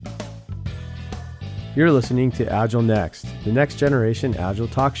You're listening to AgileNEXT, the next generation Agile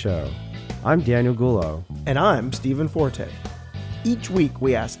talk show. I'm Daniel Gullo. And I'm Stephen Forte. Each week,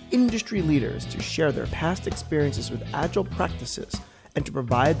 we ask industry leaders to share their past experiences with Agile practices and to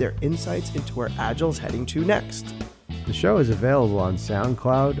provide their insights into where Agile is heading to next. The show is available on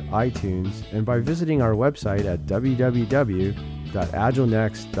SoundCloud, iTunes, and by visiting our website at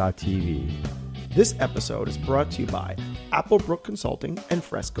www.agilenext.tv. This episode is brought to you by Applebrook Consulting and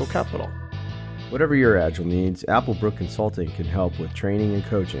Fresco Capital. Whatever your Agile needs, Applebrook Consulting can help with training and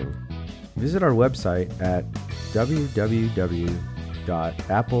coaching. Visit our website at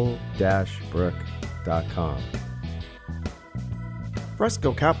www.apple-brook.com.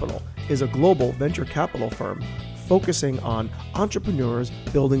 Fresco Capital is a global venture capital firm focusing on entrepreneurs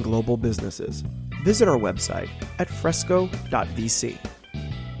building global businesses. Visit our website at fresco.vc.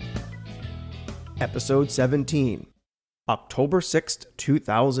 Episode 17, October 6th,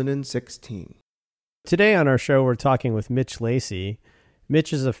 2016. Today on our show, we're talking with Mitch Lacey.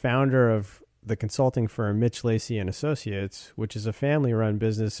 Mitch is a founder of the consulting firm Mitch Lacey and Associates, which is a family-run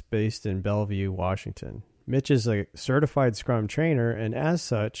business based in Bellevue, Washington. Mitch is a certified Scrum trainer and, as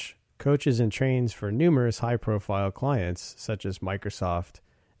such, coaches and trains for numerous high-profile clients, such as Microsoft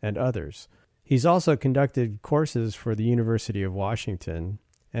and others. He's also conducted courses for the University of Washington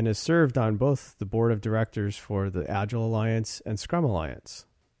and has served on both the board of directors for the Agile Alliance and Scrum Alliance.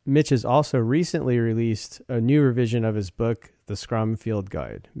 Mitch has also recently released a new revision of his book, The Scrum Field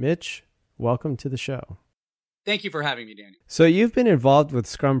Guide. Mitch, welcome to the show. Thank you for having me, Daniel. So you've been involved with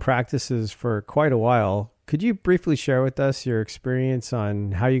Scrum practices for quite a while. Could you briefly share with us your experience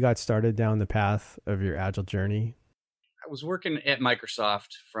on how you got started down the path of your Agile journey? I was working at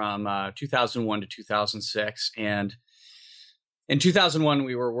Microsoft from 2001 to 2006, and in 2001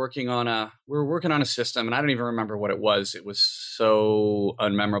 we were working on a system, and I don't even remember what it was. It was so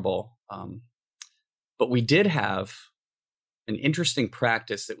unmemorable, but we did have an interesting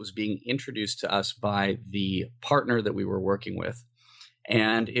practice that was being introduced to us by the partner that we were working with,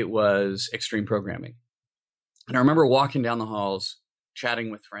 and it was extreme programming. And I remember walking down the halls,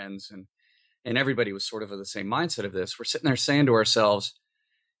 chatting with friends, and everybody was sort of the same mindset of this. We're sitting there saying to ourselves,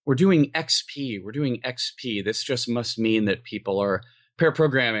 we're doing XP. This just must mean that people are pair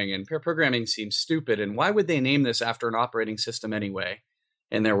programming, and pair programming seems stupid. And why would they name this after an operating system anyway?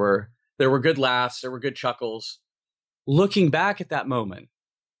 And there were good laughs, there were good chuckles. Looking back at that moment,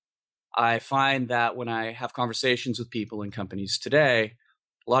 I find that when I have conversations with people in companies today,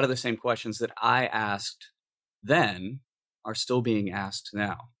 a lot of the same questions that I asked then are still being asked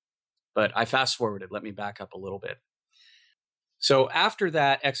now. But I fast forwarded. Let me back up a little bit. So after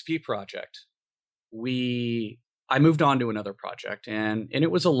that XP project, I moved on to another project, and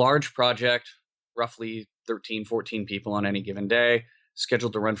it was a large project, roughly 13, 14 people on any given day,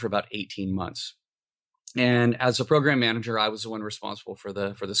 scheduled to run for about 18 months. And as a program manager, I was the one responsible for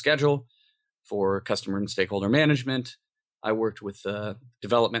the schedule, for customer and stakeholder management. I worked with the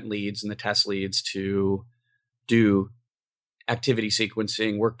development leads and the test leads to do activity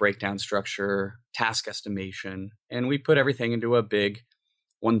sequencing, work breakdown structure, task estimation, and we put everything into a big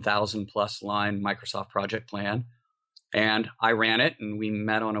 1,000 plus line Microsoft project plan. And I ran it, and we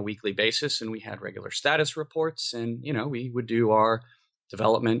met on a weekly basis, and we had regular status reports, and we would do our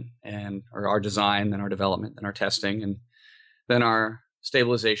development or our design, then our development, then our testing, and then our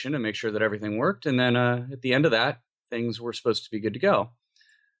stabilization to make sure that everything worked. And then at the end of that, things were supposed to be good to go.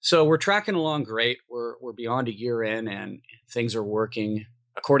 So we're tracking along great. We're beyond a year in, and things are working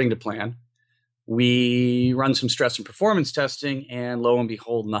according to plan. We run some stress and performance testing, and lo and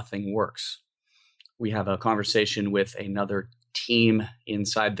behold, nothing works. We have a conversation with another team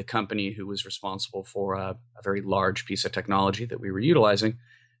inside the company who was responsible for a very large piece of technology that we were utilizing,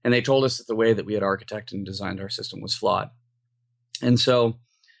 and they told us that the way that we had architected and designed our system was flawed. And so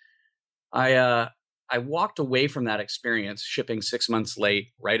I walked away from that experience, shipping 6 months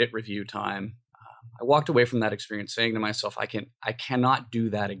late, right at review time. I walked away from that experience saying to myself, I cannot do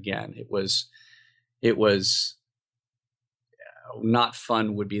that again. It was not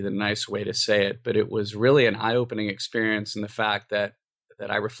fun would be the nice way to say it, but it was really an eye-opening experience in the fact that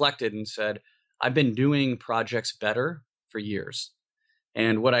I reflected and said, I've been doing projects better for years.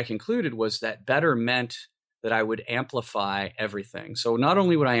 And what I concluded was that better meant that I would amplify everything. So not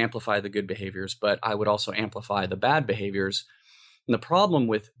only would I amplify the good behaviors, but I would also amplify the bad behaviors. And the problem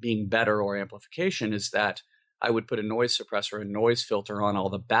with being better or amplification is that I would put a noise suppressor, a noise filter on all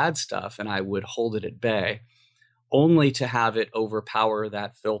the bad stuff, and I would hold it at bay, only to have it overpower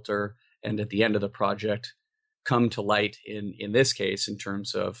that filter and at the end of the project come to light in this case in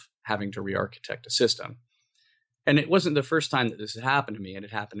terms of having to re-architect a system. And it wasn't the first time that this had happened to me. It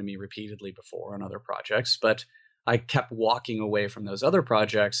had happened to me repeatedly before on other projects, but I kept walking away from those other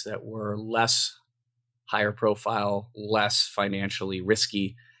projects that were less higher profile, less financially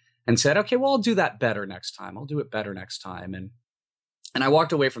risky, and said, okay, well, I'll do that better next time. I'll do it better next time. And I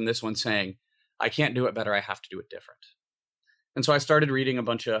walked away from this one saying, I can't do it better. I have to do it different. And so I started reading a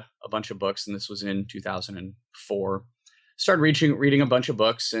bunch of books, and this was in 2004. Started reading a bunch of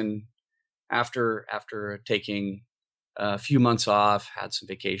books, and after taking a few months off, had some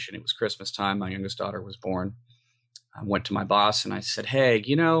vacation. It was Christmas time. My youngest daughter was born. I went to my boss and I said, hey,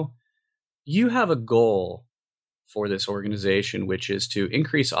 you have a goal for this organization, which is to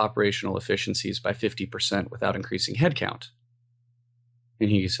increase operational efficiencies by 50% without increasing headcount. And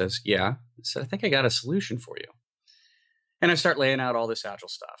he says, yeah. I said, I think I got a solution for you. And I start laying out all this Agile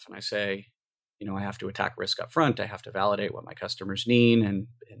stuff. And I say, I have to attack risk up front. I have to validate what my customers need and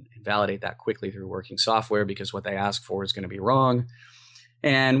validate that quickly through working software, because what they ask for is going to be wrong.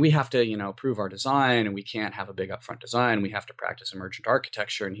 And we have to, prove our design, and we can't have a big upfront design. We have to practice emergent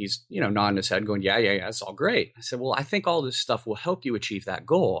architecture. And he's, nodding his head and going, yeah, it's all great. I said, well, I think all this stuff will help you achieve that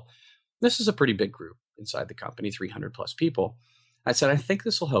goal. This is a pretty big group inside the company, 300 plus people. I said, I think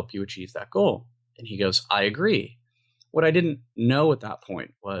this will help you achieve that goal. And he goes, I agree. What I didn't know at that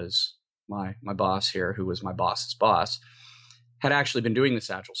point was my boss here, who was my boss's boss, had actually been doing this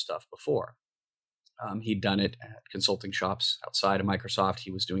Agile stuff before. He'd done it at consulting shops outside of Microsoft.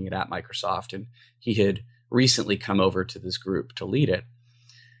 He was doing it at Microsoft, and he had recently come over to this group to lead it.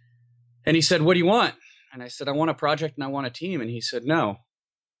 And he said, what do you want? And I said, I want a project and I want a team. And he said, no.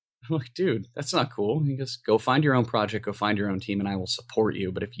 I'm like, dude, that's not cool. He goes, go find your own project, go find your own team, and I will support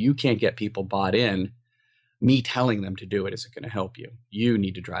you. But if you can't get people bought in, me telling them to do it isn't going to help you. You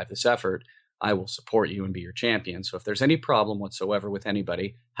need to drive this effort. I will support you and be your champion. So if there's any problem whatsoever with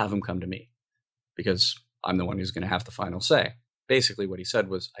anybody, have them come to me, because I'm the one who's going to have the final say. Basically what he said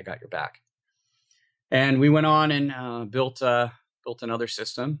was, I got your back. And we went on and built another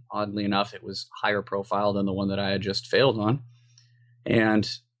system. Oddly enough, it was higher profile than the one that I had just failed on. And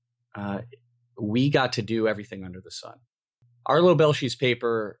we got to do everything under the sun. Arlo Belshie's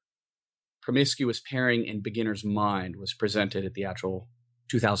paper, Promiscuous Pairing in Beginner's Mind, was presented at the Agile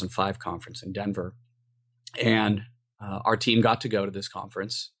 2005 conference in Denver. And our team got to go to this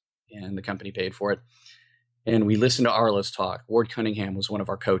conference, and the company paid for it. And we listened to Arlo's talk. Ward Cunningham was one of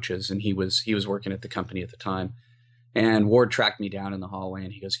our coaches, and he was working at the company at the time. And Ward tracked me down in the hallway,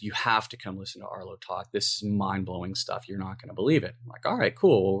 and he goes, you have to come listen to Arlo talk. This is mind-blowing stuff. You're not going to believe it. I'm like, all right,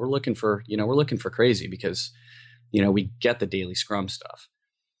 cool. Well, we're looking for crazy, because, we get the daily Scrum stuff.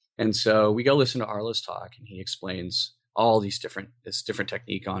 And so we go listen to Arlo's talk, and he explains all this different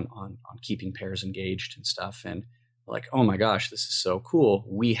technique on keeping pairs engaged and stuff. And we're like, oh my gosh, this is so cool.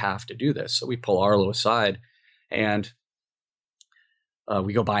 We have to do this. So we pull Arlo aside, and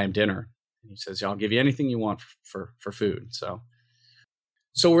we go buy him dinner. And he says, I'll give you anything you want for food. So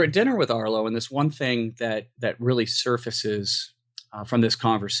we're at dinner with Arlo, and this one thing that really surfaces from this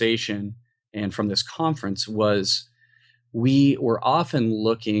conversation and from this conference was, we were often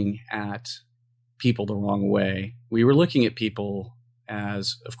looking at people the wrong way. We were looking at people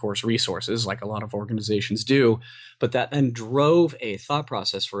as, of course, resources, like a lot of organizations do, but that then drove a thought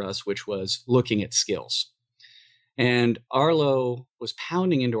process for us, which was looking at skills. And Arlo was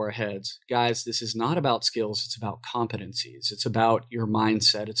pounding into our heads, guys, this is not about skills, it's about competencies. It's about your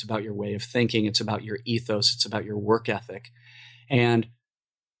mindset, it's about your way of thinking, it's about your ethos, it's about your work ethic. And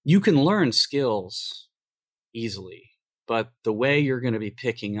you can learn skills easily, but the way you're going to be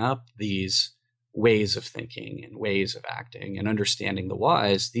picking up these ways of thinking and ways of acting and understanding the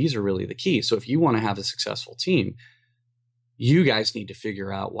whys, these are really the key. So if you want to have a successful team, you guys need to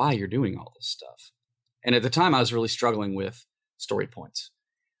figure out why you're doing all this stuff. And at the time, I was really struggling with story points.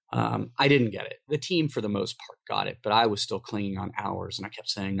 I didn't get it. The team, for the most part, got it, but I was still clinging on hours. And I kept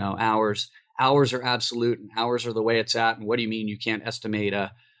saying, no, hours are absolute, and hours are the way it's at. And what do you mean you can't estimate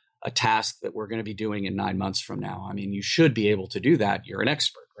a task that we're going to be doing in 9 months from now? I mean, you should be able to do that. You're an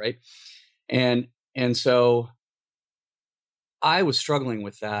expert, right? And so I was struggling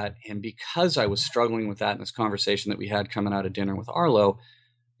with that. And because I was struggling with that in this conversation that we had coming out of dinner with Arlo,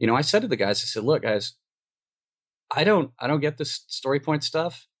 I said to the guys, I said, look, guys, I don't get this story point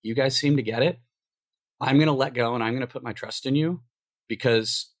stuff. You guys seem to get it. I'm going to let go, and I'm going to put my trust in you,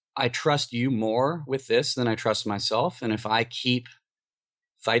 because I trust you more with this than I trust myself. And if I keep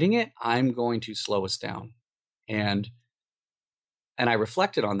fighting it, I'm going to slow us down. And I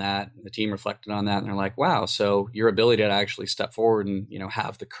reflected on that, and the team reflected on that, and they're like, wow, so your ability to actually step forward and,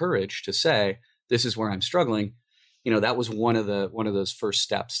 have the courage to say, this is where I'm struggling, that was one of those first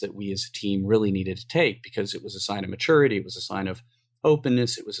steps that we as a team really needed to take, because it was a sign of maturity. It was a sign of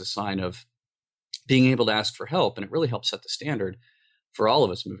openness. It was a sign of being able to ask for help. And it really helped set the standard for all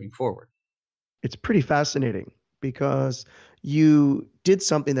of us moving forward. It's pretty fascinating because you did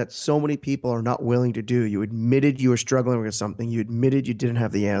something that so many people are not willing to do. You admitted you were struggling with something. You admitted you didn't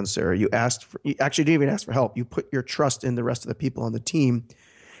have the answer. You actually didn't even ask for help. You put your trust in the rest of the people on the team.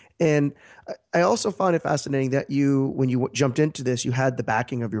 And I also found it fascinating that when you jumped into this, you had the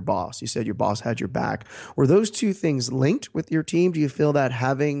backing of your boss. You said your boss had your back. Were those two things linked with your team? Do you feel that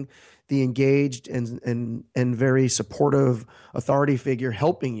having the engaged and very supportive authority figure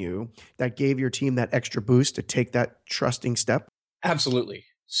helping you, that gave your team that extra boost to take that trusting step? Absolutely.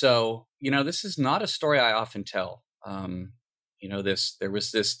 So, this is not a story I often tell. There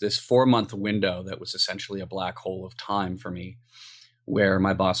was this 4-month window that was essentially a black hole of time for me, where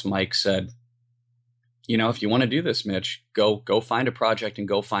my boss, Mike, said, if you want to do this, Mitch, go find a project and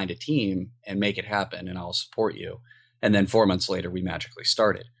go find a team and make it happen, and I'll support you. And then 4 months later, we magically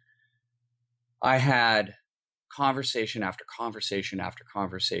started. I had conversation after conversation after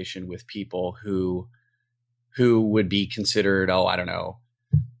conversation with people who would be considered,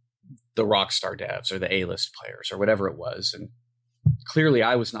 the rock star devs or the A-list players or whatever it was. And clearly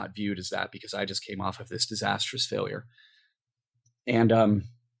I was not viewed as that, because I just came off of this disastrous failure. And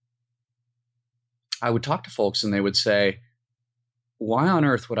I would talk to folks and they would say, why on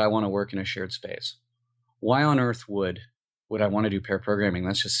earth would I want to work in a shared space? Why on earth would I want to do pair programming?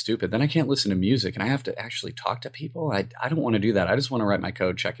 That's just stupid. Then I can't listen to music and I have to actually talk to people. I don't want to do that. I just want to write my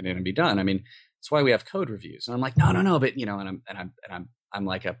code, check it in, and be done. I mean, that's why we have code reviews. And I'm like, no, but I'm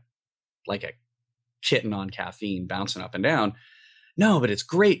like a kitten on caffeine bouncing up and down. No, but it's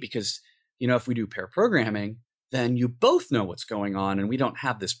great because, if we do pair programming, then you both know what's going on. And we don't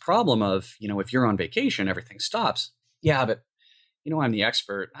have this problem of, if you're on vacation, everything stops. Yeah, but I'm the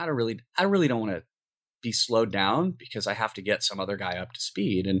expert. I really don't want to be slowed down because I have to get some other guy up to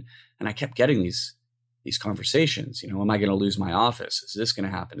speed. And I kept getting these conversations, am I going to lose my office? Is this going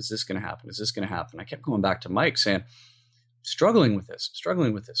to happen? Is this going to happen? Is this going to happen? I kept going back to Mike saying, struggling with this.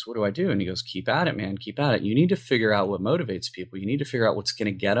 What do I do? And he goes, keep at it, man. Keep at it. You need to figure out what motivates people. You need to figure out what's going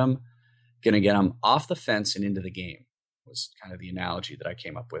to get them off the fence and into the game, was kind of the analogy that I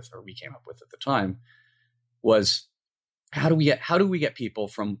came up with, or we came up with at the time, was how do we get people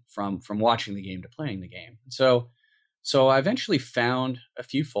from watching the game to playing the game? So I eventually found a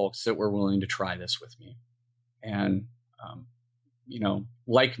few folks that were willing to try this with me. And,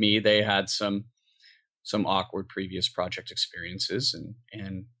 like me, they had some awkward previous project experiences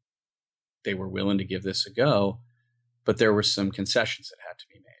and they were willing to give this a go, but there were some concessions that had to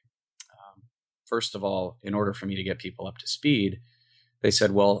be made. First of all, in order for me to get people up to speed, they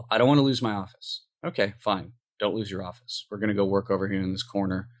said, well, I don't want to lose my office. Okay, fine. Don't lose your office. We're going to go work over here in this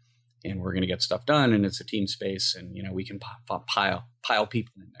corner and we're going to get stuff done. And it's a team space and, we can pile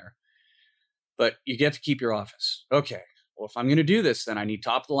people in there, but you get to keep your office. Okay. Well, if I'm going to do this, then I need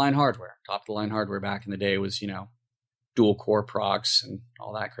top of the line hardware. Top of the line hardware back in the day was, dual core procs and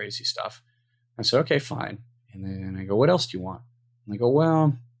all that crazy stuff. I said, okay, fine. And then I go, what else do you want? And they go,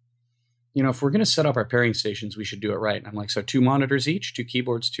 well, if we're going to set up our pairing stations, we should do it right. And I'm like, so 2 monitors each, 2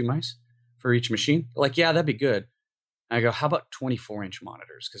 keyboards, 2 mice for each machine? They're like, yeah, that'd be good. And I go, how about 24-inch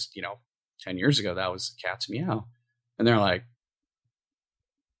monitors? Because, 10 years ago, that was the cat's meow. And they're like,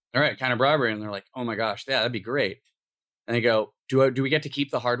 all right, kind of bribery. And they're like, oh my gosh, yeah, that'd be great. And they go, do we get to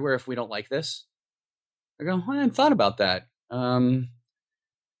keep the hardware if we don't like this? I go, I hadn't thought about that.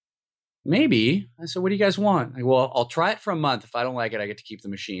 Maybe. I said, what do you guys want? I go, well, I'll try it for a month. If I don't like it, I get to keep the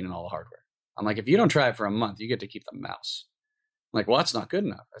machine and all the hardware. I'm like, if you don't try it for a month, you get to keep the mouse. I'm like, well, that's not good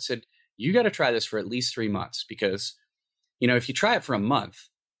enough. I said, you got to try this for at least 3 months because, if you try it for a month,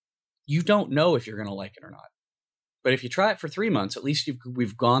 you don't know if you're going to like it or not. But if you try it for 3 months, at least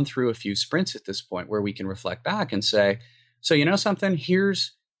we've gone through a few sprints at this point where we can reflect back and say, so something,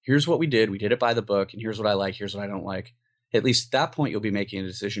 here's what we did. We did it by the book, and here's what I like, here's what I don't like. At least at that point, you'll be making a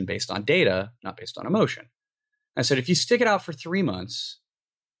decision based on data, not based on emotion. I said, if you stick it out for 3 months,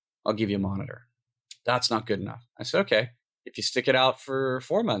 I'll give you a monitor. That's not good enough. I said, okay. If you stick it out for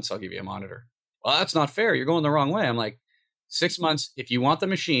 4 months, I'll give you a monitor. Well, that's not fair. You're going the wrong way. I'm like, 6 months. If you want the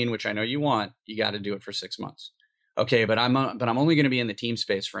machine, which I know you want, you got to do it for 6 months. Okay, but I'm only going to be in the team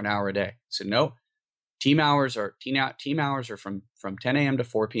space for an hour a day. I said, no. Team hours are from 10 a.m. to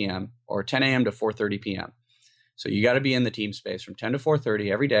 4 p.m. or 10 a.m. to 4:30 p.m. So you got to be in the team space from 10 to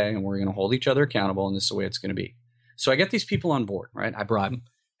 4:30 every day, and we're going to hold each other accountable, and this is the way it's going to be. So I get these people on board, right? I bribe them.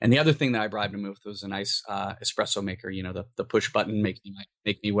 And the other thing that I bribed him with was a nice espresso maker, the push button, make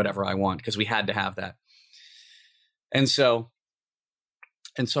me whatever I want, because we had to have that. And so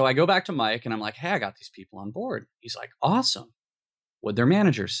I go back to Mike and I'm like, hey, I got these people on board. He's like, awesome. What'd their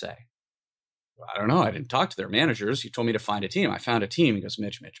managers say? I don't know. I didn't talk to their managers. You told me to find a team. I found a team. He goes,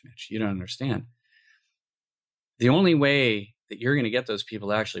 Mitch, you don't understand. The only way that you're going to get those people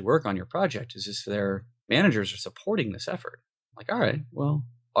to actually work on your project is if their managers are supporting this effort. I'm like, all right, well,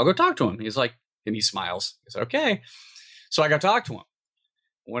 I'll go talk to him. He's like, and he smiles. He's like, okay. So I go talk to him.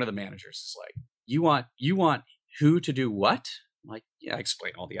 One of the managers is like, you want who to do what? I'm like, yeah, I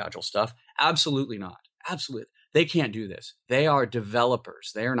explain all the Agile stuff. Absolutely not. Absolutely. They can't do this. They are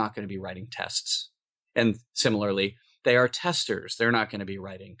developers. They are not going to be writing tests. And similarly, they are testers. They're not going to be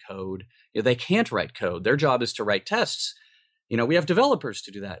writing code. They can't write code. Their job is to write tests. We have developers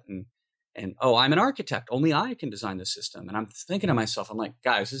to do that. And I'm an architect. Only I can design the system. And I'm thinking to myself, I'm like,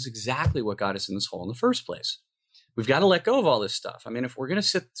 guys, this is exactly what got us in this hole in the first place. We've got to let go of all this stuff. I mean, if we're going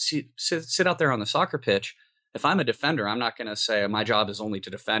to sit out there on the soccer pitch, if I'm a defender, I'm not going to say my job is only to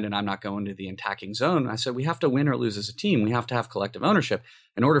defend and I'm not going to the attacking zone. I said, we have to win or lose as a team. We have to have collective ownership.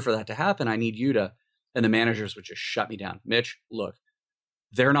 In order for that to happen, I need you to, and the managers would just shut me down. Mitch, look,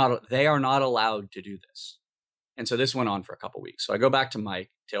 they are not allowed to do this. And so this went on for a couple of weeks. So I go back to Mike,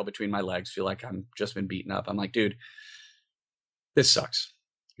 tail between my legs, feel like I'm just been beaten up. I'm like, dude, this sucks.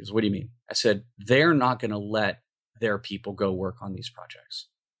 He goes, what do you mean? I said, they're not going to let their people go work on these projects.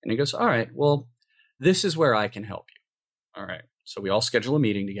 And he goes, all right, well, this is where I can help you. All right. So we all schedule a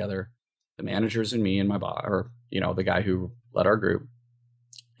meeting together, the managers and me and my boss, or, the guy who led our group.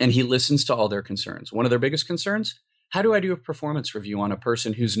 And he listens to all their concerns. One of their biggest concerns, how do I do a performance review on a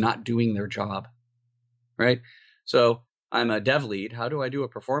person who's not doing their job? Right. So I'm a dev lead. How do I do a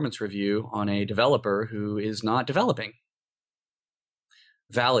performance review on a developer who is not developing?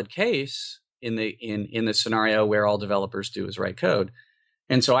 Valid case in the scenario where all developers do is write code.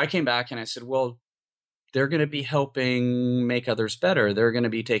 And so I came back and I said, well, they're going to be helping make others better. They're going to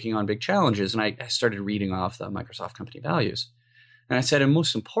be taking on big challenges. And I started reading off the Microsoft company values. And I said, and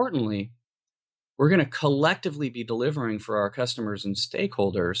most importantly, we're going to collectively be delivering for our customers and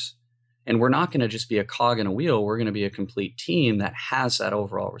stakeholders. And we're not going to just be a cog in a wheel. We're going to be a complete team that has that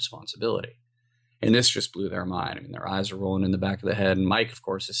overall responsibility. And this just blew their mind. I mean, their eyes are rolling in the back of the head. And Mike, of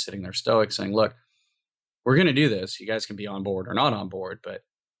course, is sitting there stoic saying, look, we're going to do this. You guys can be on board or not on board, but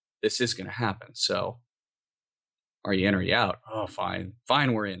this is going to happen. So are you in or are you out? Oh, fine,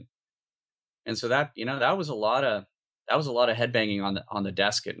 we're in. And so that was a lot of headbanging on the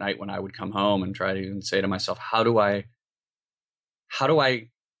desk at night when I would come home and try to say to myself, how do I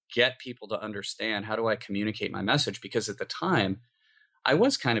get people to understand? How do I communicate my message? Because at the time, I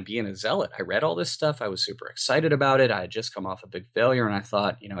was kind of being a zealot. I read all this stuff. I was super excited about it. I had just come off a big failure, and I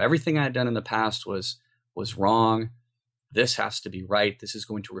thought, everything I had done in the past was wrong. This has to be right. This is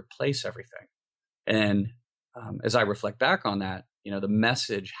going to replace everything. And as I reflect back on that, the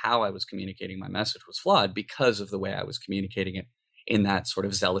message, how I was communicating my message was flawed because of the way I was communicating it in that sort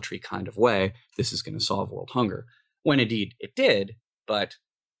of zealotry kind of way. This is going to solve world hunger. When indeed it did, but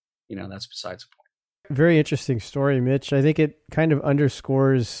that's besides the point. Very interesting story, Mitch. I think it kind of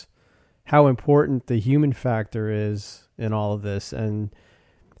underscores how important the human factor is in all of this, and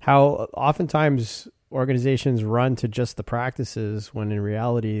how oftentimes organizations run to just the practices when in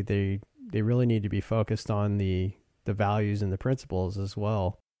reality they really need to be focused on the values and the principles as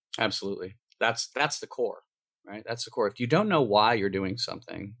well. Absolutely. That's the core, right? That's the core. If you don't know why you're doing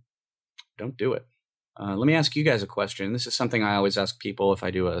something, don't do it. Let me ask you guys a question. This is something I always ask people if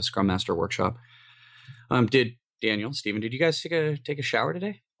I do a Scrum Master workshop. Stephen, did you guys take a shower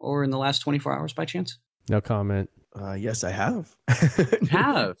today or in the last 24 hours by chance? No comment. Yes, I have.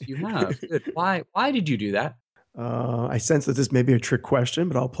 You have. Good. Why did you do that? I sense that this may be a trick question,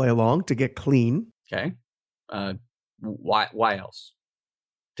 but I'll play along. To get clean. Okay. Why else?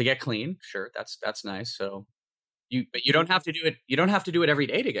 To get clean. Sure. That's nice. So but you don't have to do it. You don't have to do it every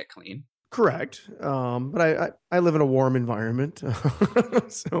day to get clean. Correct. But I live in a warm environment.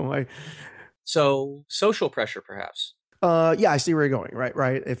 So social pressure, perhaps. Yeah, I see where you're going.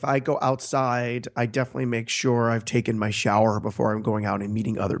 Right. If I go outside, I definitely make sure I've taken my shower before I'm going out and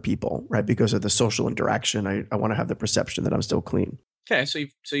meeting other people, right? Because of the social interaction, I want to have the perception that I'm still clean. Okay, so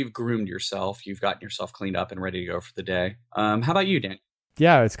you've groomed yourself, you've gotten yourself cleaned up and ready to go for the day. How about you, Dan?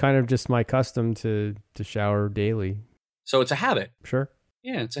 Yeah, it's kind of just my custom to shower daily. So it's a habit. Sure.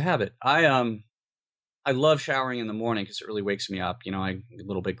 Yeah, it's a habit. I love showering in the morning because it really wakes me up. I'm a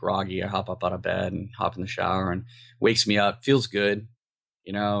little bit groggy. I hop up out of bed and hop in the shower and wakes me up. Feels good.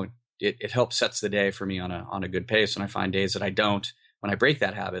 It helps sets the day for me on a good pace. And I find days that I don't, when I break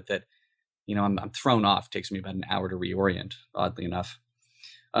that habit, that I'm thrown off. It takes me about an hour to reorient, oddly enough.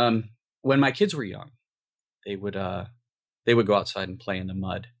 When my kids were young, they would go outside and play in the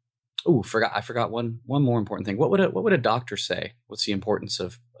mud. Oh, I forgot one more important thing. What would a doctor say? What's the importance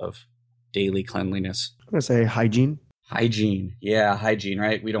of daily cleanliness? I'm gonna say hygiene. Hygiene. Yeah, hygiene,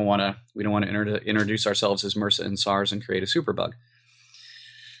 right? We don't want to introduce ourselves as MRSA and SARS and create a superbug.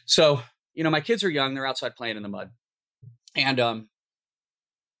 So, my kids are young, they're outside playing in the mud.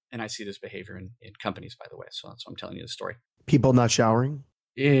 And I see this behavior in companies, by the way. So that's why I'm telling you the story. People not showering?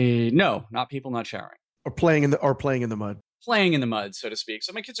 No, not people not showering. Or playing in the mud. Playing in the mud, so to speak.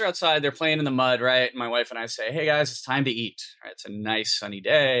 So my kids are outside, they're playing in the mud, right? And my wife and I say, hey guys, it's time to eat. Right? It's a nice sunny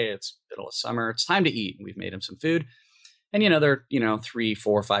day. It's middle of summer. It's time to eat. And we've made them some food. And, they're, 3,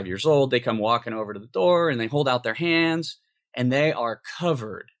 4, 5 years old. They come walking over to the door and they hold out their hands and they are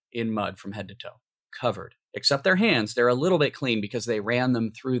covered in mud from head to toe. Covered. Except their hands, they're a little bit clean because they ran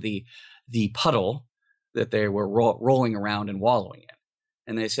them through the puddle that they were rolling around and wallowing in.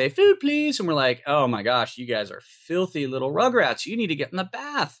 And they say, food, please. And we're like, oh my gosh, you guys are filthy little rugrats. You need to get in the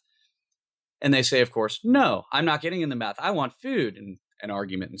bath. And they say, of course, no, I'm not getting in the bath. I want food. And an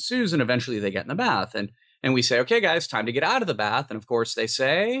argument ensues. And eventually they get in the bath. And we say, okay, guys, time to get out of the bath. And of course they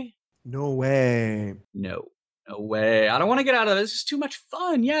say, no way. No way. I don't want to get out of this. This is too much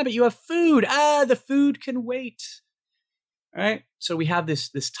fun. Yeah, but you have food. The food can wait. All right. So we have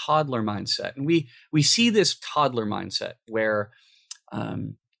this toddler mindset, and we see this toddler mindset where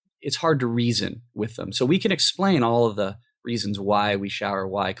it's hard to reason with them. So we can explain all of the reasons why we shower,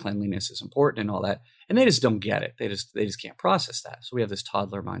 why cleanliness is important and all that. And they just don't get it. They just can't process that. So we have this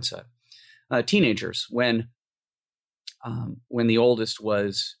toddler mindset. Teenagers, when the oldest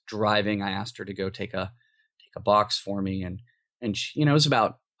was driving, I asked her to go take a box for me. And she, it was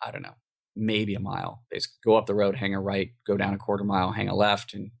about, I don't know, maybe a mile. They just go up the road, hang a right, go down a quarter mile, hang a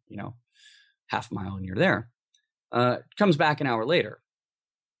left, and, half a mile and you're there. Comes back an hour later.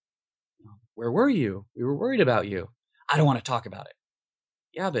 Where were you? We were worried about you. I don't want to talk about it.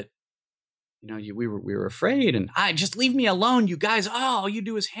 Yeah, but we were afraid, and I just leave me alone. You guys, all you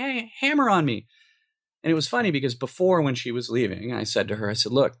do is hammer on me. And it was funny because before, when she was leaving, I said to her, I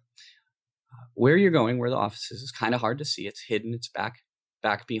said, look, where you're going, where the office is kind of hard to see. It's hidden. It's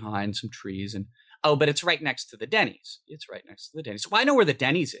back behind some trees. And, but it's right next to the Denny's. It's right next to the Denny's. Well, I know where the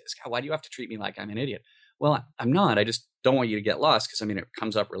Denny's is. God, why do you have to treat me like I'm an idiot? Well, I'm not. I just don't want you to get lost because, it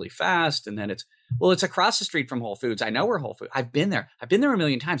comes up really fast. And then it's across the street from Whole Foods. I know where Whole Foods. I've been there. I've been there a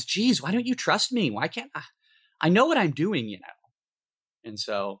million times. Geez, why don't you trust me? Why can't I know what I'm doing, And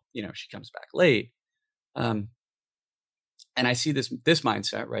so, she comes back late. And I see this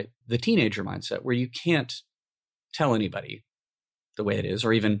mindset, right? The teenager mindset, where you can't tell anybody the way it is,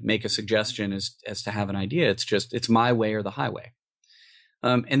 or even make a suggestion as to have an idea. It's my way or the highway.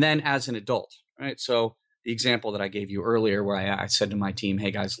 And then as an adult, right? So the example that I gave you earlier, where I said to my team,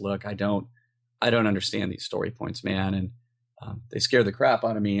 hey guys, look, I don't understand these story points, man. And they scare the crap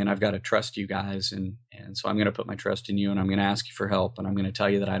out of me, and I've got to trust you guys. And so I'm going to put my trust in you, and I'm going to ask you for help, and I'm going to tell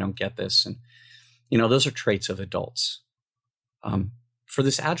you that I don't get this. And, those are traits of adults. For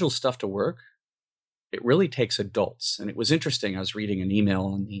this Agile stuff to work, it really takes adults. And it was interesting. I was reading an email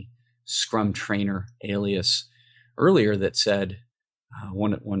on the Scrum Trainer alias earlier that said,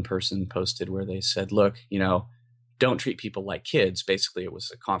 one person posted where they said, look, don't treat people like kids. Basically, it was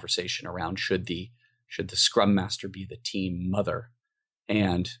a conversation around should the Scrum Master be the team mother?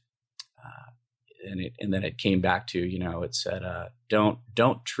 And then it came back to, it said,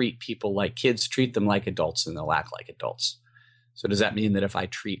 don't treat people like kids, treat them like adults, and they'll act like adults. So does that mean that if I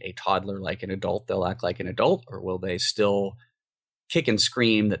treat a toddler like an adult, they'll act like an adult, or will they still kick and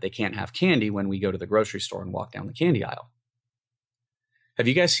scream that they can't have candy when we go to the grocery store and walk down the candy aisle? Have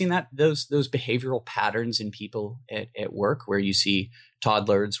you guys seen those behavioral patterns in people at work, where you see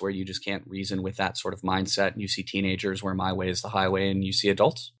toddlers where you just can't reason with that sort of mindset, and you see teenagers where my way is the highway, and you see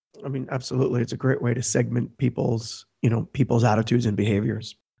adults? Absolutely. It's a great way to segment people's attitudes and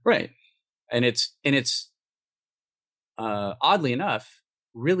behaviors. Right. And it's oddly enough,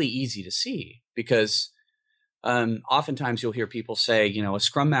 really easy to see, because oftentimes you'll hear people say, a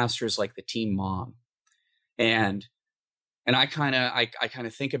Scrum Master is like the team mom. And I kind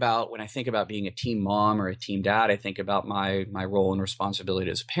of think about, when I think about being a team mom or a team dad, I think about my role and responsibility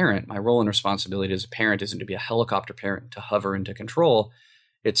as a parent. My role and responsibility as a parent isn't to be a helicopter parent, to hover and to control.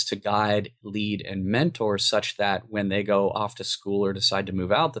 It's to guide, lead, and mentor, such that when they go off to school or decide to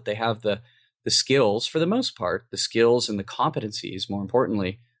move out, that they have the skills, for the most part, the skills and the competencies, more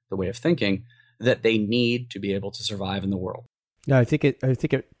importantly, the way of thinking, that they need to be able to survive in the world. Yeah, I think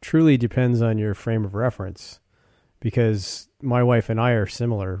it truly depends on your frame of reference, because my wife and I are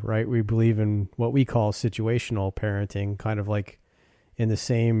similar, right? We believe in what we call situational parenting, kind of like in the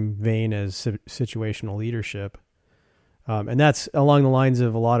same vein as situational leadership. And that's along the lines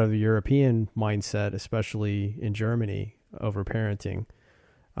of a lot of the European mindset, especially in Germany, over parenting.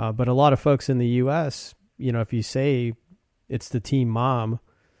 But a lot of folks in the U.S., if you say it's the team mom,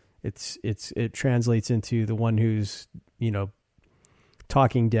 it translates into the one who's,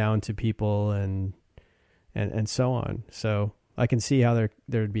 talking down to people and so on. So I can see how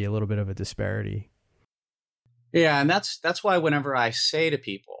there'd be a little bit of a disparity. Yeah, and that's why whenever I say to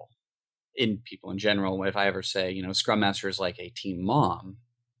people in general, if I ever say, Scrum Master is like a team mom,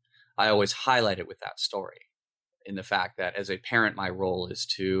 I always highlight it with that story, in the fact that as a parent, my role is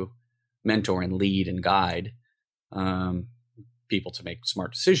to mentor and lead and guide people to make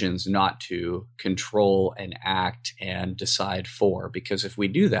smart decisions, not to control and act and decide for. Because if we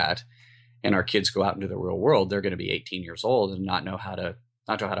do that and our kids go out into the real world, they're going to be 18 years old and not know how to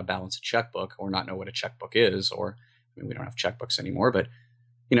balance a checkbook, or not know what a checkbook is, or we don't have checkbooks anymore, but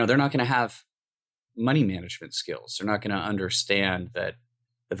they're not going to have money management skills. They're not going to understand that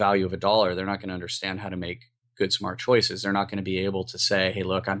the value of $1. They're not going to understand how to make good, smart choices. They're not going to be able to say, hey,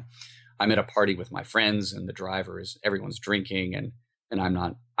 look, I'm at a party with my friends and everyone's drinking and I'm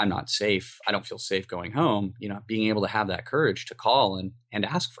not safe. I don't feel safe going home. Being able to have that courage to call and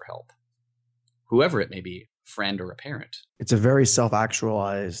ask for help, whoever it may be, friend or a parent. It's a very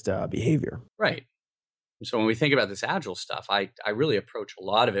self-actualized behavior. Right. So when we think about this Agile stuff, I really approach a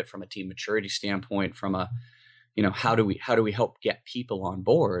lot of it from a team maturity standpoint, from a, how do we help get people on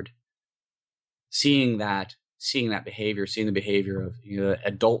board, seeing that behavior, seeing the behavior of the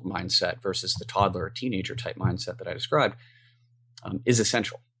adult mindset versus the toddler or teenager type mindset that I described, is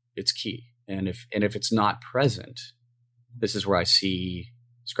essential. It's key. And if it's not present, this is where I see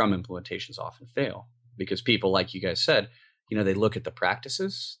Scrum implementations often fail, because people, like you guys said, they look at the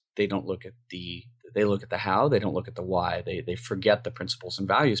practices, they look at the how, they don't look at the why. They forget the principles and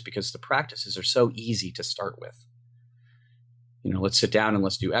values because the practices are so easy to start with. Let's sit down and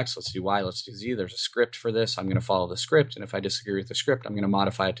let's do X, let's do Y, let's do Z. There's a script for this. I'm going to follow the script. And if I disagree with the script, I'm going to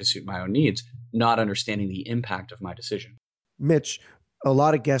modify it to suit my own needs, not understanding the impact of my decision. Mitch, a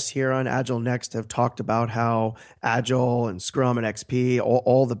lot of guests here on AgileNEXT have talked about how Agile and Scrum and XP,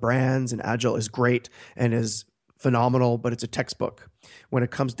 all the brands, and Agile is great and is phenomenal, but it's a textbook. When it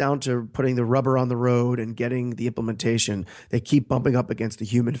comes down to putting the rubber on the road and getting the implementation, they keep bumping up against the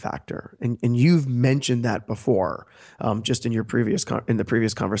human factor. And you've mentioned that before, just in the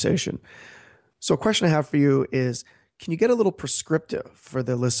previous conversation. So a question I have for you is, can you get a little prescriptive for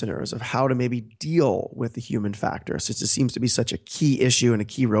the listeners of how to maybe deal with the human factor, since it seems to be such a key issue and a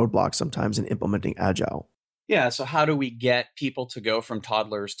key roadblock sometimes in implementing Agile? Yeah. So how do we get people to go from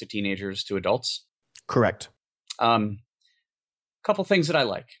toddlers to teenagers to adults? Correct. Couple things that I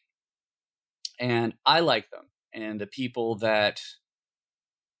like, and I like them, and the people that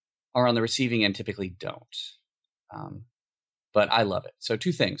are on the receiving end typically don't. But I love it. So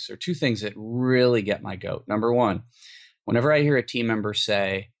two things that really get my goat. Number one, whenever I hear a team member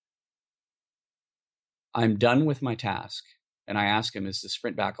say, I'm done with my task, and I ask him, is the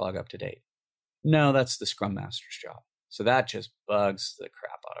sprint backlog up to date? No, that's the Scrum Master's job. So that just bugs the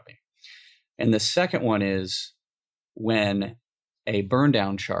crap out of me. And the second one is when a burn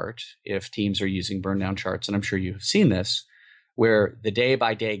down chart, if teams are using burn down charts, and I'm sure you have seen this, where the day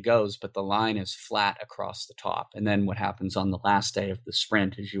by day goes, but the line is flat across the top. And then what happens on the last day of the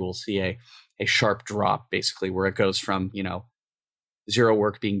sprint is you will see a sharp drop, basically, where it goes from, zero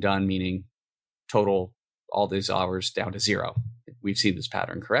work being done, meaning total all these hours, down to zero. We've seen this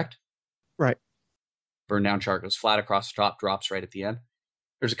pattern, correct? Right. Burn down chart goes flat across the top, drops right at the end.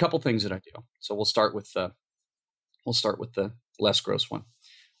 There's a couple things that I do. So we'll start with the less gross one.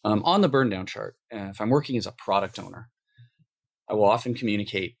 On the burn down chart, if I'm working as a product owner, I will often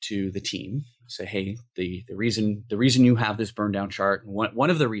communicate to the team, say, hey, the reason you have this burn down chart, one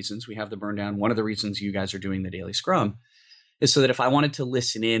of the reasons we have the burn down, one of the reasons you guys are doing the daily Scrum is so that if I wanted to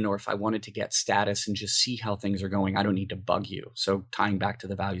listen in, or if I wanted to get status and just see how things are going, I don't need to bug you. So tying back to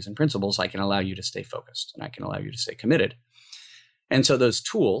the values and principles, I can allow you to stay focused and I can allow you to stay committed. And so those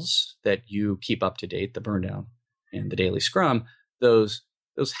tools that you keep up to date, the burn down and the daily Scrum, those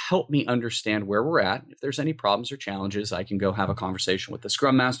help me understand where we're at. If there's any problems or challenges, I can go have a conversation with the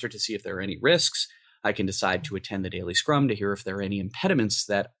Scrum Master to see if there are any risks. I can decide to attend the daily Scrum to hear if there are any impediments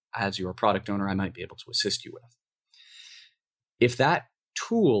that, as your product owner, I might be able to assist you with. If that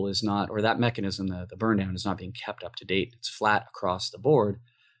tool is not, or that mechanism, the burn down, is not being kept up to date, it's flat across the board,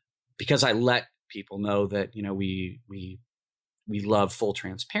 because I let people know that, we love full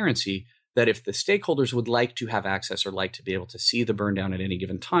transparency, that if the stakeholders would like to have access or like to be able to see the burn down at any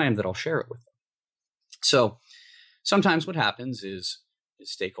given time, that I'll share it with them. So Sometimes what happens is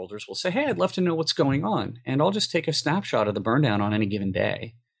stakeholders will say, hey, I'd love to know what's going on. And I'll just take a snapshot of the burn down on any given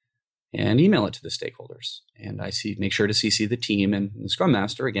day and email it to the stakeholders. And make sure to CC the team and the Scrum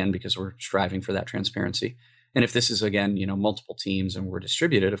Master, again, because we're striving for that transparency. And if this is, again, multiple teams and we're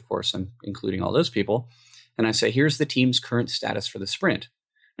distributed, of course, I'm including all those people. And I say, here's the team's current status for the sprint.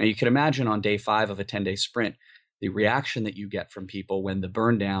 Now, you can imagine on day 5 of a 10-day sprint, the reaction that you get from people when the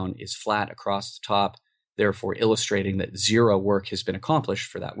burn down is flat across the top, therefore illustrating that 0 work has been accomplished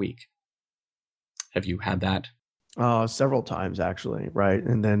for that week. Have you had that? Several times, actually, right?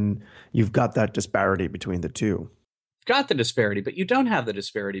 And then you've got that disparity between the two. You've got the disparity, but you don't have the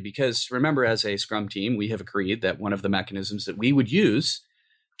disparity because, remember, as a Scrum team, we have agreed that one of the mechanisms that we would use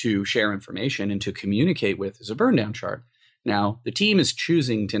to share information and to communicate with is a burn down chart. Now, the team is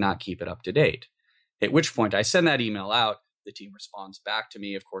choosing to not keep it up to date, at which point I send that email out. The team responds back to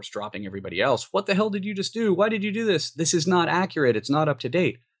me, of course, dropping everybody else. What the hell did you just do? Why did you do this? This is not accurate. It's not up to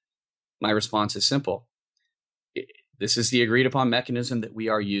date. My response is simple. This is the agreed upon mechanism that we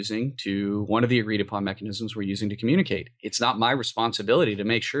are using one of the agreed upon mechanisms we're using to communicate. It's not my responsibility to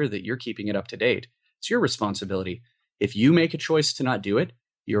make sure that you're keeping it up to date. It's your responsibility. If you make a choice to not do it,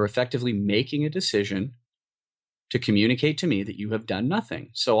 you're effectively making a decision to communicate to me that you have done nothing.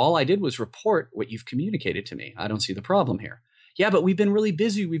 So all I did was report what you've communicated to me. I don't see the problem here. Yeah, but we've been really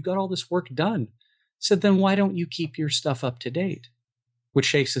busy. We've got all this work done. So then why don't you keep your stuff up to date?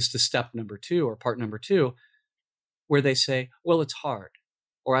 Which takes us to step number 2 or part number 2, where they say, well, it's hard,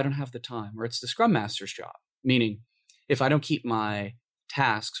 or I don't have the time, or it's the Scrum Master's job. Meaning, if I don't keep my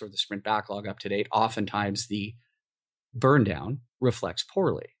tasks or the sprint backlog up to date, oftentimes the burn down reflects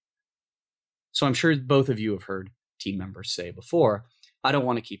poorly. So I'm sure both of you have heard team members say before, I don't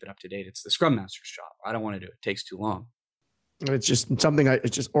want to keep it up to date. It's the Scrum Master's job. I don't want to do it. It takes too long. It's just something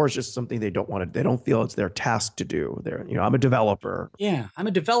it's just something they don't want to, they don't feel it's their task to do. I'm a developer. Yeah, I'm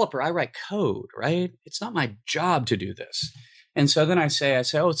a developer. I write code, right? It's not my job to do this. And so then I say,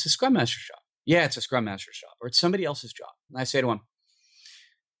 oh, it's a Scrum Master's job. Yeah, it's a Scrum Master's job, or it's somebody else's job. And I say to them,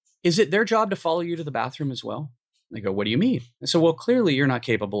 is it their job to follow you to the bathroom as well? And they go, what do you mean? And so, well, clearly you're not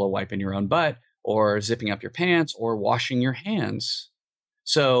capable of wiping your own butt or zipping up your pants or washing your hands.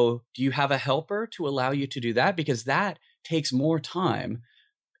 So do you have a helper to allow you to do that? Because that takes more time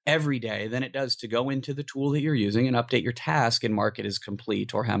every day than it does to go into the tool that you're using and update your task and mark it as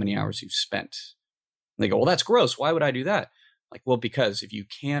complete or how many hours you've spent. And they go, well, that's gross. Why would I do that? Like, well, because if you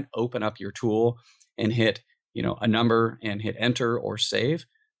can't open up your tool and hit, a number and hit enter or save,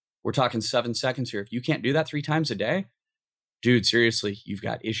 we're talking 7 seconds here. If you can't do that 3 times a day, dude, seriously, you've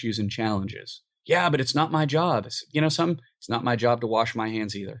got issues and challenges. Yeah, but it's not my job. It's not my job to wash my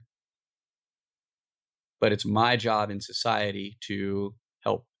hands either. But it's my job in society to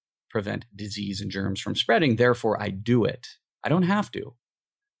help prevent disease and germs from spreading. Therefore, I do it. I don't have to,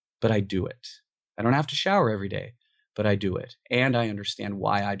 but I do it. I don't have to shower every day, but I do it. And I understand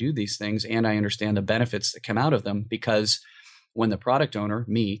why I do these things, and I understand the benefits that come out of them, because when the product owner,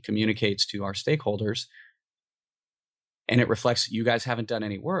 me, communicates to our stakeholders and it reflects you guys haven't done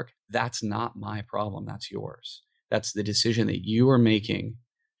any work, that's not my problem. That's yours. That's the decision that you are making.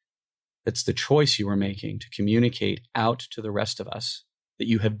 That's the choice you are making to communicate out to the rest of us that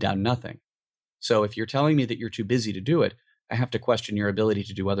you have done nothing. So if you're telling me that you're too busy to do it, I have to question your ability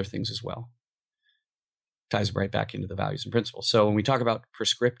to do other things as well. Ties right back into the values and principles. So when we talk about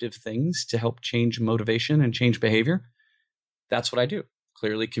prescriptive things to help change motivation and change behavior, that's what I do.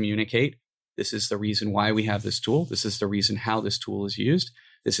 Clearly communicate. This is the reason why we have this tool. This is the reason how this tool is used.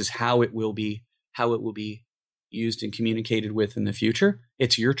 This is how it will be used and communicated with in the future.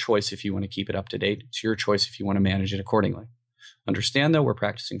 It's your choice if you want to keep it up to date. It's your choice if you want to manage it accordingly. Understand, though, we're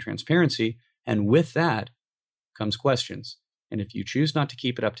practicing transparency, and with that comes questions. And if you choose not to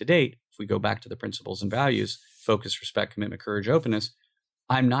keep it up to date, if we go back to the principles and values, focus, respect, commitment, courage, openness,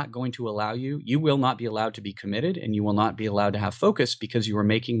 I'm not going to allow you will not be allowed to be committed, and you will not be allowed to have focus because you are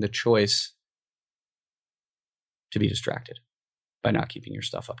making the choice to be distracted by not keeping your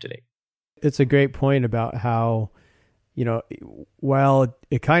stuff up to date. It's a great point about how, while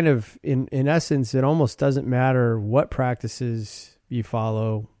it kind of, in essence, it almost doesn't matter what practices you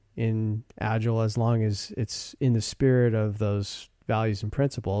follow in Agile as long as it's in the spirit of those values and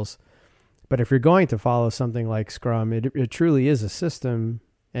principles. But if you're going to follow something like Scrum, it truly is a system,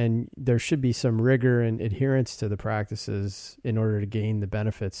 and there should be some rigor and adherence to the practices in order to gain the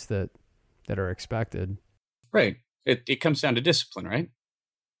benefits that are expected. Right. It comes down to discipline, right?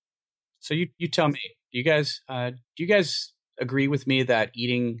 So you tell me, do you guys agree with me that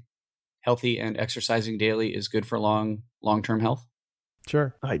eating healthy and exercising daily is good for long-term health?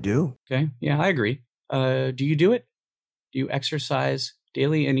 Sure. I do. Okay. Yeah, I agree. Do you do it? Do you exercise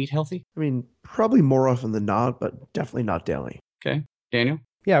daily and eat healthy? I mean, probably more often than not, but definitely not daily. Okay. Daniel?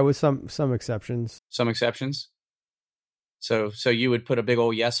 Yeah, with some exceptions. Some exceptions? So you would put a big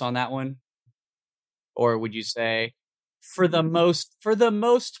old yes on that one? Or would you say, for the most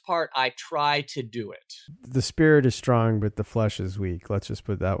part, I try to do it? The spirit is strong, but the flesh is weak. Let's just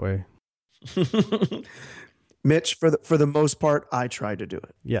put it that way. Mitch, for the most part, I try to do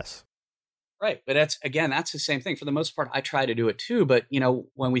it. Yes. Right. But that's the same thing. For the most part, I try to do it too. But,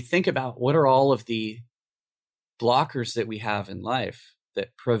 when we think about what are all of the blockers that we have in life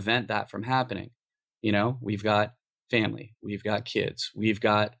that prevent that from happening, we've got family, we've got kids, we've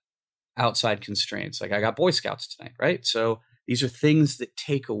got outside constraints. Like I got Boy Scouts tonight, right? So these are things that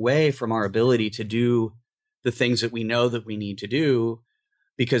take away from our ability to do the things that we know that we need to do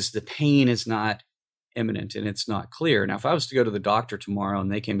because the pain is not imminent and it's not clear. Now, if I was to go to the doctor tomorrow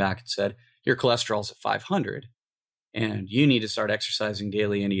and they came back and said, your cholesterol's at 500 and you need to start exercising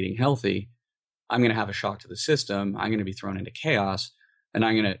daily and eating healthy, I'm going to have a shock to the system. I'm going to be thrown into chaos and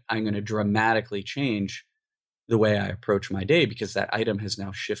I'm going to dramatically change the way I approach my day because that item has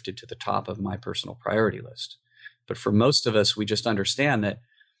now shifted to the top of my personal priority list. But for most of us, we just understand that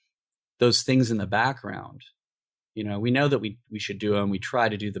those things in the background, we know that we should do them. We try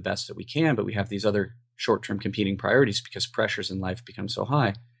to do the best that we can, but we have these other short-term competing priorities because pressures in life become so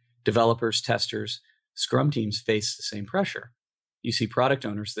high. Developers, testers, Scrum teams face the same pressure. You see product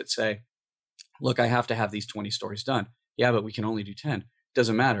owners that say, look, I have to have these 20 stories done. Yeah, but we can only do 10.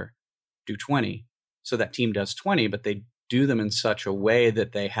 Doesn't matter. Do 20. So that team does 20, but they do them in such a way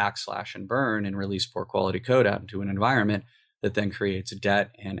that they hack, slash, and burn and release poor quality code out into an environment that then creates debt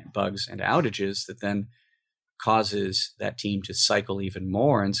and bugs and outages that then causes that team to cycle even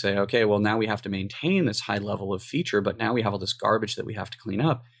more and say, okay, well, now we have to maintain this high level of feature, but now we have all this garbage that we have to clean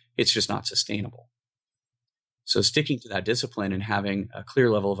up. It's just not sustainable. So sticking to that discipline and having a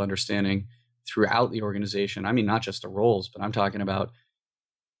clear level of understanding throughout the organization, I mean, not just the roles, but I'm talking about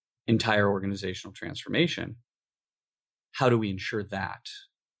entire organizational transformation. How do we ensure that?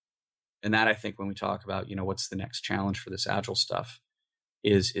 And that, I think, when we talk about, what's the next challenge for this Agile stuff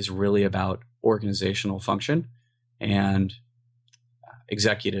is really about organizational function and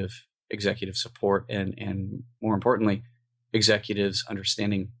executive support and more importantly, executives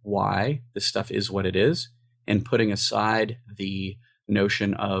understanding why this stuff is what it is and putting aside the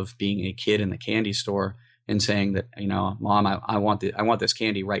notion of being a kid in the candy store and saying that, Mom, I want this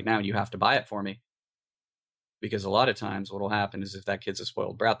candy right now. You have to buy it for me. Because a lot of times what will happen is if that kid's a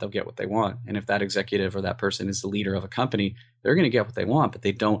spoiled brat, they'll get what they want. And if that executive or that person is the leader of a company, they're going to get what they want, but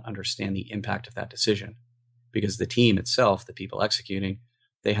they don't understand the impact of that decision. Because the team itself, the people executing,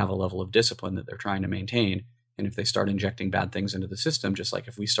 they have a level of discipline that they're trying to maintain. And if they start injecting bad things into the system, just like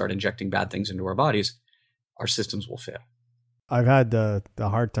if we start injecting bad things into our bodies, our systems will fail. I've had the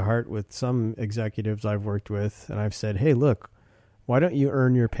heart-to-heart with some executives I've worked with, and I've said, hey, look, why don't you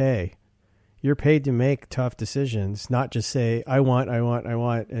earn your pay? You're paid to make tough decisions, not just say, I want,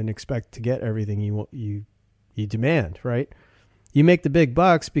 and expect to get everything you demand, right? You make the big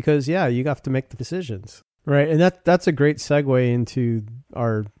bucks because, you have to make the decisions, right? And that's a great segue into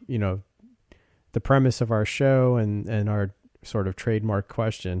our, the premise of our show and our sort of trademark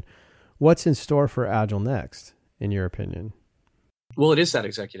question. What's in store for AgileNEXT, in your opinion? Well, it is that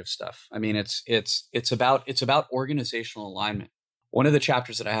executive stuff. I mean, it's about organizational alignment. One of the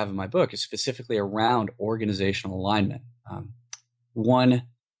chapters that I have in my book is specifically around organizational alignment. One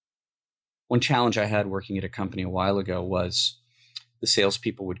challenge I had working at a company a while ago was the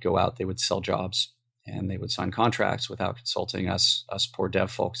salespeople would go out, they would sell jobs, and they would sign contracts without consulting us poor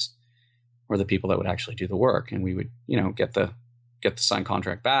dev folks, or the people that would actually do the work. And we would, get the signed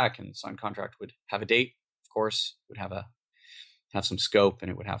contract back, and the signed contract would have a date, of course, would have some scope,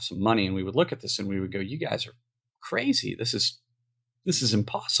 and it would have some money. And we would look at this and we would go, you guys are crazy. This is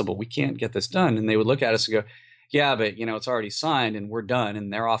impossible. We can't get this done. And they would look at us and go, yeah, but it's already signed and we're done.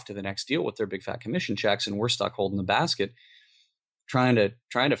 And they're off to the next deal with their big fat commission checks. And we're stuck holding the basket, trying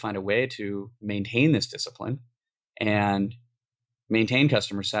to find a way to maintain this discipline and maintain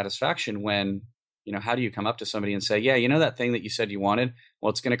customer satisfaction when, how do you come up to somebody and say, yeah, that thing that you said you wanted, well,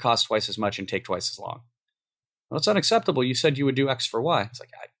 it's going to cost twice as much and take twice as long. Well, it's unacceptable. You said you would do X for Y. It's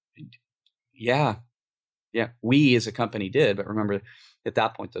like, yeah, we as a company did. But remember, at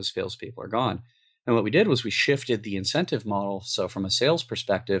that point, those salespeople are gone. And what we did was we shifted the incentive model. So from a sales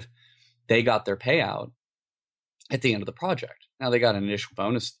perspective, they got their payout at the end of the project. Now they got an initial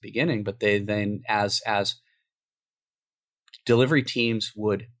bonus at the beginning, but they then, as delivery teams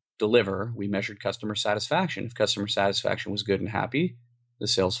would deliver, we measured customer satisfaction. If customer satisfaction was good and happy, the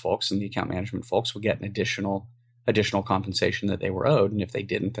sales folks and the account management folks would get an additional additional compensation that they were owed. And if they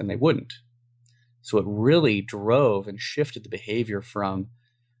didn't, then they wouldn't. So it really drove and shifted the behavior from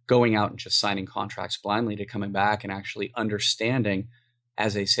going out and just signing contracts blindly to coming back and actually understanding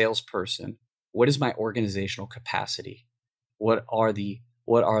as a salesperson, what is my organizational capacity? What are the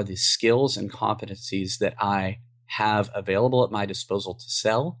skills and competencies that I have available at my disposal to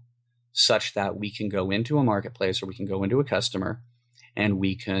sell, such that we can go into a marketplace or we can go into a customer and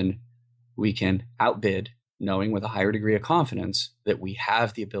we can outbid, knowing with a higher degree of confidence that we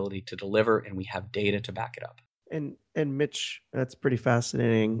have the ability to deliver and we have data to back it up. And Mitch, that's pretty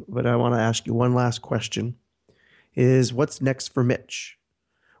fascinating. But I want to ask you one last question: is what's next for Mitch?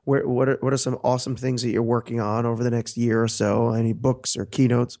 What are some awesome things that you're working on over the next year or so? Any books or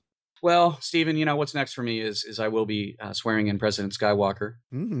keynotes? Well, Stephen, what's next for me is I will be swearing in President Skywalker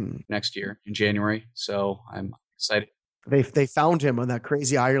next year in January. So I'm excited. They found him on that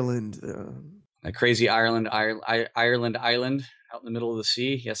crazy Ireland. That crazy Ireland island out in the middle of the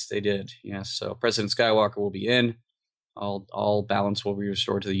sea. Yes, they did. Yes. So President Skywalker will be in. All balance will be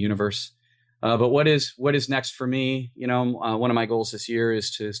restored to the universe. But what is next for me? One of my goals this year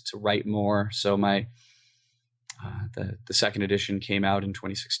is to write more. So my the second edition came out in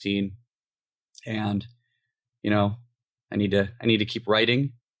 2016, and I need to keep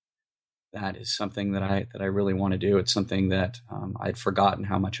writing. That is something that I really want to do. It's something that I'd forgotten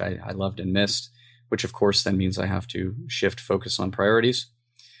how much I loved and missed, which of course then means I have to shift focus on priorities.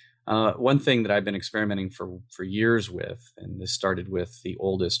 One thing that I've been experimenting for years with, and this started with the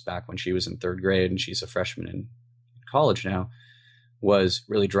oldest back when she was in third grade and she's a freshman in college now, was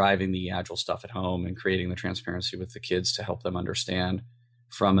really driving the Agile stuff at home and creating the transparency with the kids to help them understand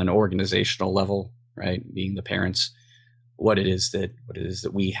from an organizational level, right? Being the parents, what it is that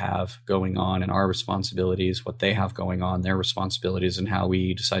we have going on and our responsibilities, what they have going on, their responsibilities, and how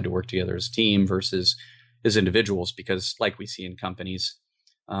we decide to work together as a team versus as individuals. Because like we see in companies,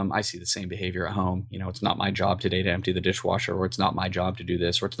 I see the same behavior at home. It's not my job today to empty the dishwasher, or it's not my job to do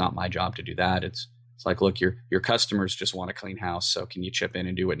this, or it's not my job to do that. It's like, look, your customers just want a clean house, so can you chip in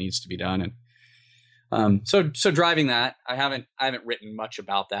and do what needs to be done? And so driving that, I haven't written much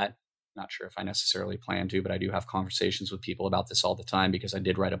about that. Not sure if I necessarily plan to, but I do have conversations with people about this all the time, because I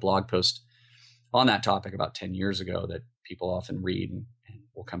did write a blog post on that topic about 10 years ago that people often read and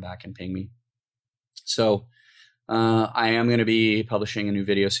will come back and ping me. So I am going to be publishing a new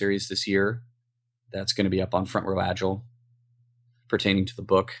video series this year that's going to be up on Front Row Agile, pertaining to the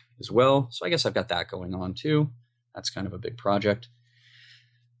book as well. So I guess I've got that going on too. That's kind of a big project.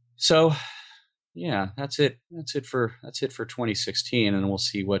 So yeah, that's it for 2016, and we'll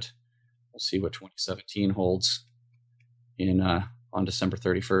see what 2017 holds on December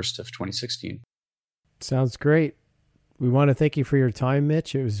 31st of 2016. Sounds great. We want to thank you for your time,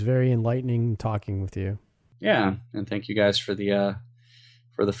 Mitch. It was very enlightening talking with you. Yeah, and thank you guys for the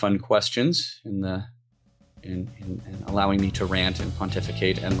fun questions and allowing me to rant and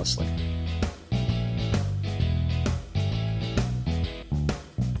pontificate endlessly.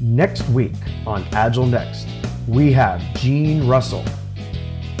 Next week on AgileNEXT, we have Gene Russell.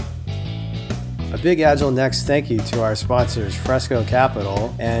 A big AgileNEXT thank you to our sponsors, Fresco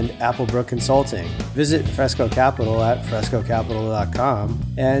Capital and Applebrook Consulting. Visit Fresco Capital at frescocapital.com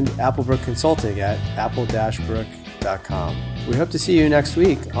and Applebrook Consulting at apple-brook.com. We hope to see you next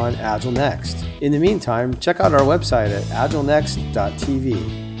week on AgileNEXT. In the meantime, check out our website at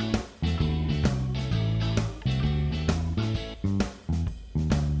agilenext.tv.